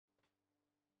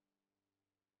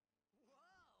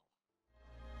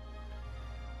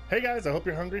Hey guys, I hope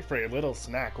you're hungry for a little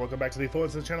snack. Welcome back to the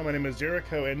Influencer channel. My name is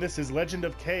Jericho, and this is Legend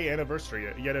of K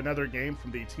Anniversary, yet another game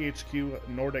from the THQ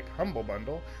Nordic Humble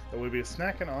Bundle that we'll be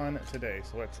snacking on today.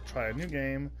 So let's try a new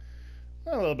game.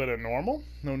 A little bit of normal,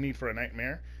 no need for a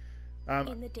nightmare. I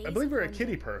believe we're a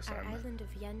kitty person, our island of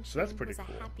Yenching so that's pretty was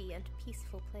cool. a happy and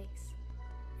peaceful place.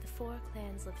 The four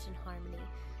clans lived in harmony: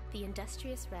 the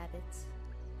industrious rabbits,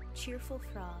 cheerful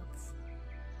frogs,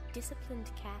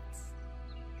 disciplined cats,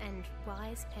 and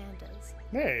wise pandas.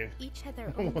 Hey, each had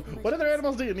their own villages, what other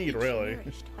animals do you need, really?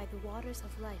 Nourished by the waters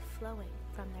of life flowing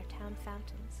from their town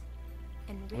fountains,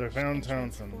 and Their fountains.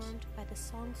 transformed by the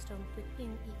songstone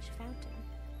within each fountain.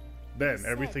 Then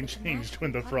everything changed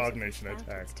when the Frog Nation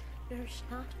attacked.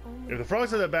 If the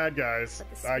frogs are the bad guys,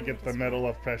 I get the Medal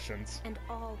of Prescience. And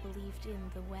all believed in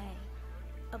the way,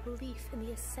 a belief in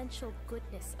the essential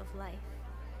goodness of life.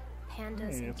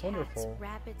 Pandas and cats, wonderful.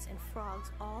 rabbits and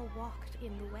frogs all walked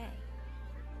in the way.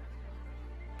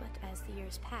 But as the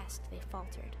years passed, they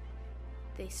faltered.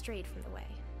 They strayed from the way,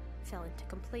 fell into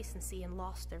complacency, and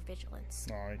lost their vigilance.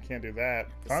 No, you can't do that.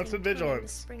 At the Constant same time, the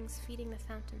vigilance. springs feeding the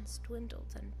fountains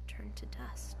dwindled and turned to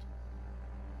dust.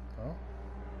 Oh,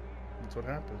 that's what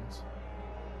happens.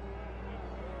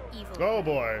 Evil Oh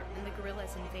grew, boy. and the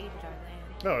gorillas invaded our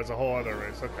land. No, it's a whole other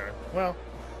race. Okay. Well,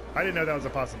 I didn't know that was a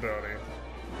possibility.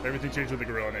 Everything changed when the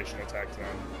Gorilla Nation attacked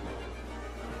them.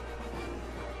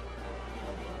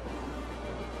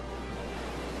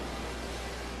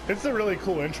 It's a really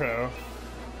cool intro.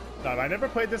 I never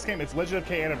played this game. It's Legend of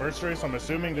K Anniversary, so I'm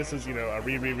assuming this is, you know, a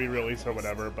re-release or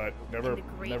whatever, but never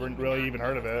really even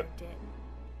heard of it.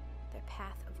 Their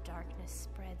path of darkness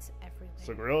spreads everywhere.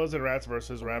 So gorillas and rats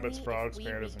versus rabbits, Only frogs, if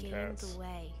we pandas, and regain cats. the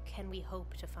way can we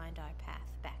hope to find our path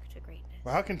back to greatness.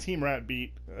 Well, how can Team Rat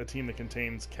beat a team that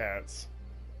contains cats?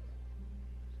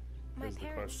 My is the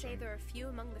parents say question. there are few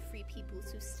among the free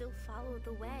peoples who still follow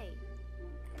the way.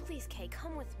 Please, Kay,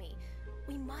 come with me.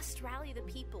 We must rally the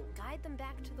people, guide them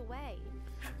back to the way.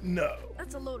 No.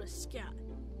 That's a load of scat.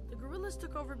 The gorillas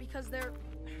took over because they're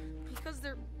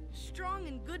strong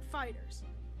and good fighters.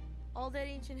 All that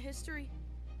ancient history.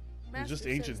 It's just Master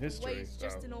ancient says the way history, is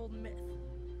just so. an old myth.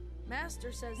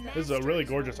 Master says that. This is a really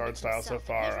Master gorgeous is art style so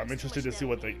far. I'm interested to see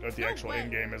what the No actual way.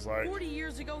 end game is like. 40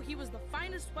 years ago, he was the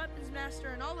finest weapons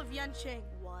master in all of Yenching.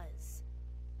 Was.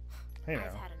 Hey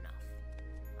I've now. had enough.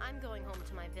 I'm going home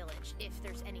to my village, if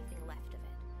there's anything left of it.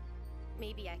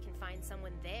 Maybe I can find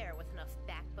someone there with enough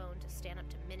backbone to stand up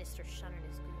to Minister Shun and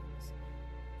his goons.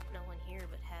 No one here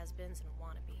but has-beens and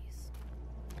wannabes.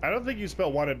 I don't think you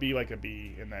spell wanna be like a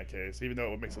B in that case, even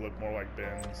though it makes it look more like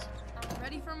Ben's.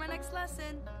 Ready for my next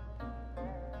lesson?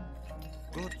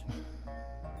 Good.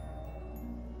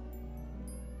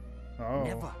 Oh.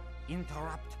 Never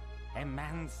interrupt a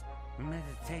man's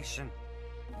meditation.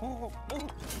 Oh, oh.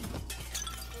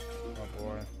 Oh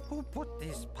boy. Who put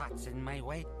these pots in my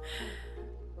way?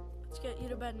 Let's get you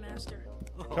to bed, Master.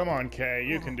 Come on, Kay,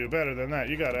 you can do better than that.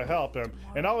 You gotta help him.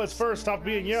 And all his fur stop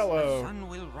being The yellow. sun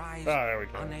will rise there we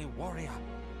go. on a warrior.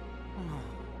 Oh,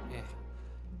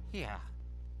 yeah.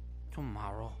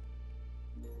 Tomorrow.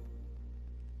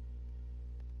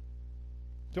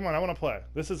 Come on, I wanna play.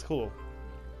 This is cool.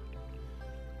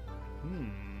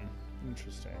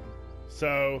 Interesting.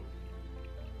 So,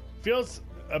 feels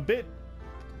a bit,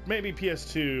 maybe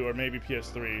PS2 or maybe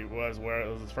PS3 was where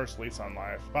it was its first release on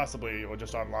live. Possibly, or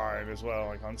just online as well,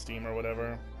 like on Steam or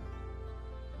whatever.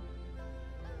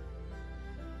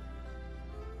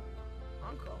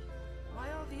 Uncle,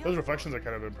 why all the Those other reflections are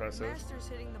kind of impressive. Master's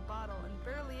hitting the bottle and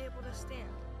barely able to stand.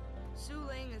 Su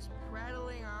Ling is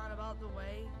prattling on about the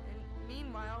way, and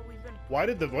meanwhile we've been. Why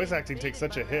did the voice acting take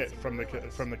invaded such a by hit rising from the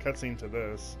gorillas. cutscene to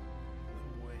this?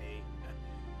 No way.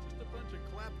 Just a bunch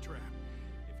of claptrap.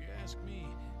 If you ask me,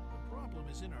 the problem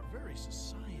is in our very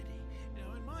society.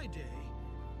 Now, in my day,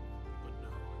 but no,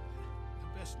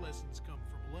 the best lessons come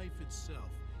from life itself.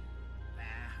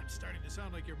 I'm starting to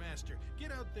sound like your master.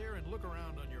 Get out there and look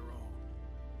around on your own.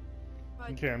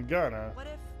 But Okay, I'm gonna. what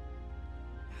if?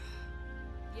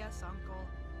 Yes, Uncle.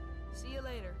 See you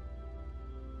later.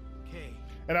 Kay,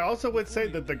 And I also would say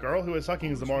that the girl who is sucking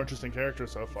is the more interesting character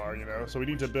so far, you know? So we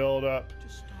need to build up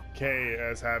just stop. Kay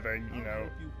as having, you I'll know,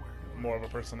 help you wherever more I of a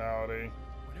can. personality.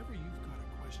 Whenever you've got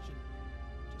a question,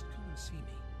 just come and see me.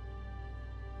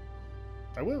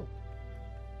 I will.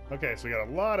 Okay, so we got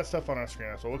a lot of stuff on our screen.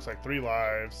 So it looks like 3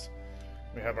 lives.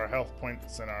 We have our health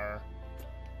points and our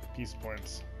peace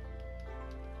points.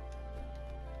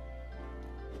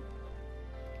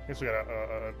 Okay, so we got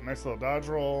a nice little dodge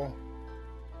roll.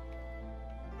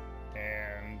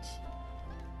 And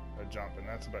a jump, and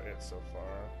that's about it so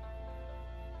far.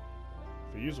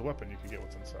 If you use a weapon, you can get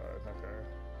what's inside. Okay.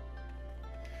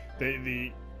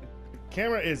 The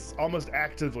camera is almost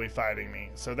actively fighting me,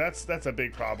 so that's a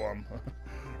big problem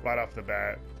right off the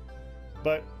bat.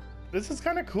 But this is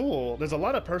kind of cool. There's a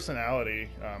lot of personality,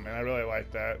 and I really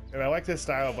like that. And I like this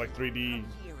style of like 3D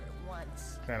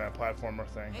kind of platformer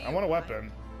thing. Hey, I want a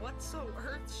weapon. What's so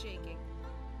earth-shaking?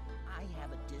 I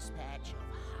have a dispatch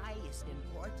of highest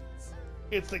importance.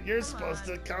 It's like you're Come supposed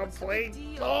on, to come what's the play big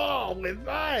deal? ball with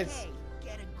us. Hey,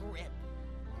 get a grip.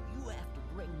 You have to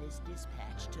bring this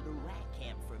dispatch to the rat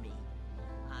camp for me.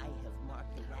 I have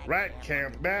marked the Rat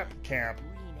camp, on the map map camp. with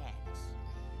green X.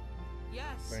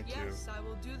 Yes, Thank you. yes, I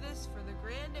will do this for the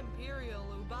Grand Imperial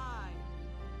Ubai.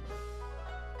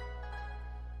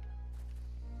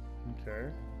 Okay,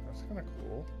 that's kind of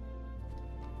cool.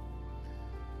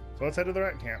 So let's head to the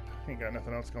rat camp. Ain't got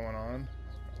nothing else going on.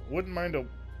 Wouldn't mind a...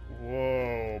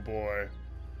 Whoa, boy.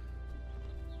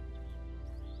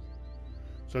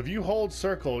 So if you hold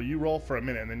circle, you roll for a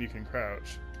minute, and then you can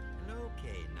crouch.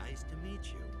 Okay, nice to meet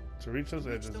you. To reach those To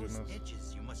reach edges, those you must...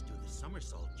 edges, you must do the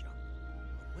somersault jump.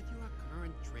 But with your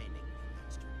current training,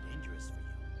 that's too dangerous for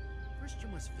you. First, you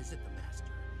must visit the master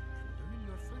and learn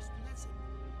your first lesson.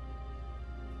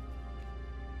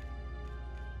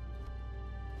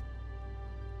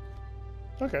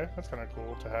 Okay, that's kind of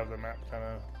cool to have the map kind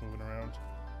of moving around.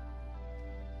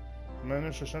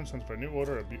 Minister Shen stands for a new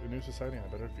order, a new society, and a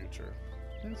better future.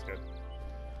 That's good.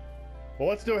 Well,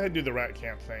 let's go ahead and do the rat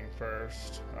camp thing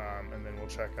first, and then we'll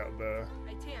check out the...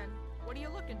 Hey, Tan, what are you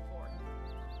looking for?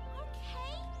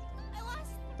 Okay, I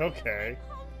lost Okay.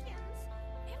 my pumpkins.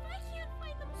 If I can't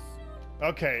find them soon,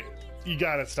 Okay, you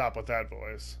gotta stop with that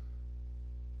voice.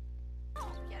 I'm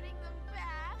getting them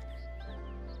back.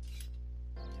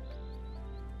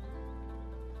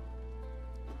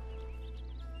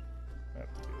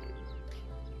 That's good.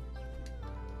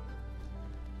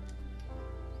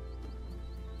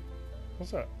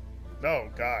 What's up? Oh,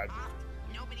 God.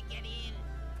 Nobody get in.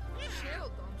 Chill,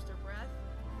 dumpster breath.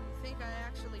 You think I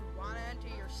actually want to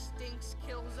enter your stinks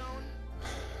kill zone?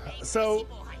 Hey, So... pussy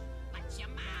boy, watch your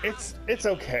mouth. It's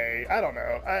okay. I don't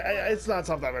know. It's not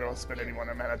something I'm gonna spend any one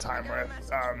amount of time with.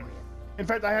 In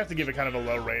fact, I have to give it kind of a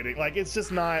low rating. Like, it's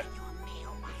just not.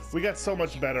 We got so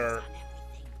much better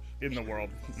in the world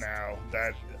now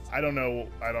that I don't know.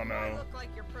 I look like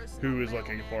your personal Who is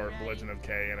looking mailman, for the Legend of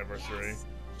K anniversary? Yes,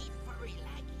 he furry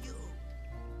like you.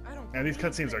 I don't And these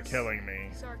believe cutscenes are this. killing me.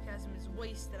 Sarcasm is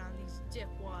wasted on these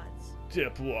dipwads.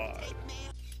 Dipwad.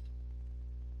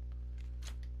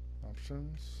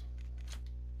 Options.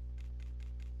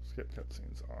 Skip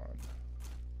cutscenes on.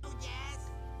 Oh, yes.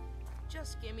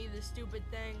 Just give me the stupid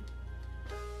thing.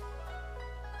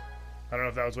 I don't know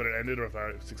if that was what it ended or if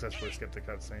I successfully skipped the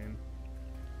cutscene.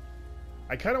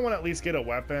 I kind of want to at least get a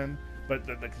weapon, but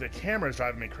the camera's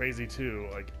driving me crazy too.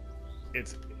 Like,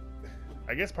 it's...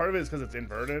 I guess part of it is because it's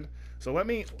inverted. So let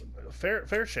me...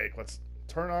 Fair shake. Let's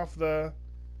turn off the...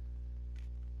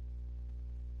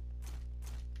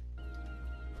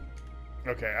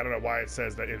 Okay, I don't know why it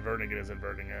says that inverting it is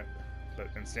inverting it. But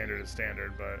and standard is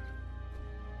standard, but...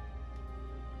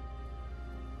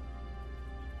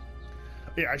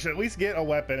 Yeah, I should at least get a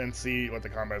weapon and see what the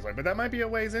combat is like. But that might be a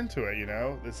ways into it, you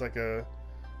know? It's like a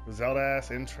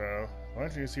Zelda-ass intro. Why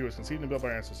don't you see what's conceived and built by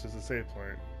our ancestors, the save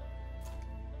point.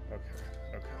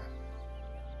 Okay, okay.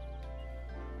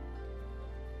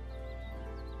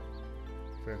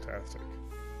 Fantastic.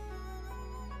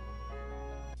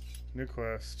 New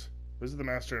quest. Visit the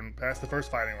master and pass the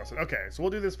first fighting lesson. Okay, so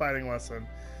we'll do this fighting lesson,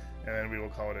 and then we will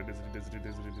call it a Dizzity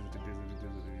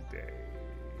day.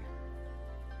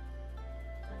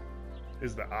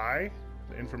 Is the eye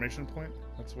the information point?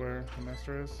 That's where the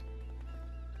master is?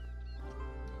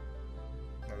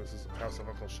 No, this is the house of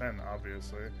Uncle Shen,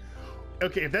 obviously.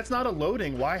 Okay, if that's not a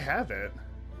loading, why have it?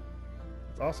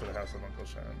 It's also the house of Uncle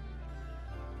Shen.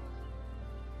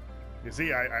 You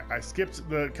see, I skipped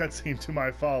the cutscene to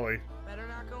my folly. Better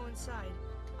not go inside.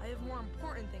 I have more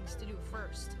important things to do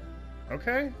first.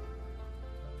 Okay.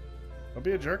 Don't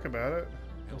be a jerk about it.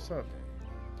 What's up?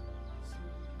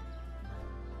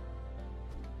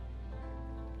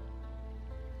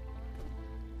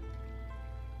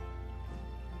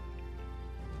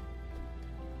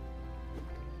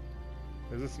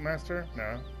 Is this master?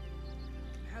 No.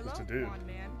 Hello, Just a dude. Quan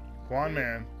man. Quan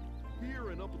man. Here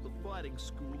and up at the fighting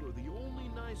school are the only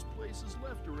nice places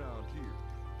left around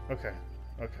here. Okay.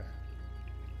 Okay.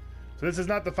 So this is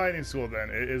not the fighting school then,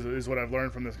 is what I've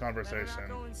learned from this Better conversation. not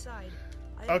go inside.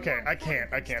 I have Okay, more I important can't.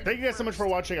 things to Thank do you guys so much for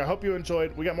first. watching. I hope you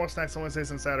enjoyed. We got more snacks on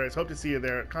Wednesdays and Saturdays. Hope to see you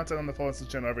there. Content on the Full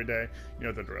Instance channel every day. You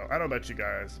know the drill. I don't know about you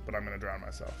guys, but I'm gonna drown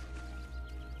myself.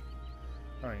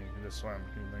 Oh, you can just swim.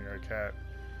 You're a cat.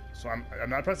 So I'm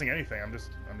not pressing anything. I'm just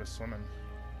swimming.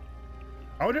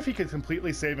 I wonder if he could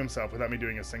completely save himself without me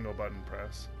doing a single button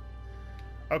press.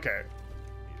 Okay.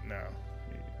 No.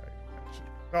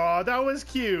 Oh, that was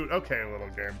cute. Okay, little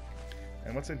game.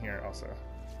 And what's in here also?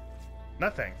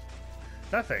 Nothing.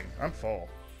 Nothing. I'm full.